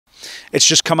It's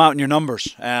just come out in your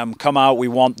numbers. Come out.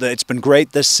 It's been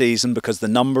great this season because the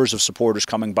numbers of supporters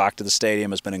coming back to the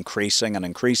stadium has been increasing and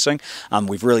increasing, and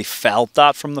we've really felt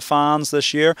that from the fans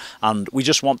this year, and we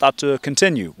just want that to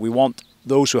continue. We want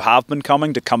those who have been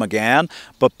coming to come again,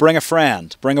 but bring a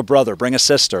friend, bring a brother, bring a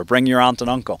sister, bring your aunt and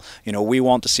uncle. You know, we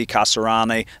want to see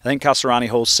Kasarani. I think Kasarani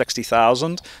holds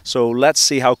 60,000, so let's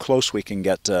see how close we can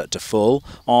get to full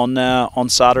on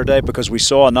Saturday, because we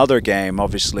saw another game,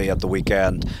 obviously, at the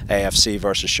weekend, AFC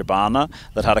versus Shabana,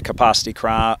 that had a capacity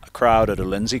crowd at a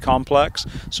Lindsay complex.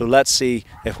 So let's see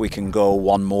if we can go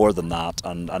one more than that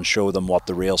and show them what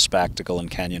the real spectacle in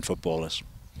Kenyan football is.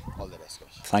 All the best, coach.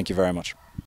 Thank you very much.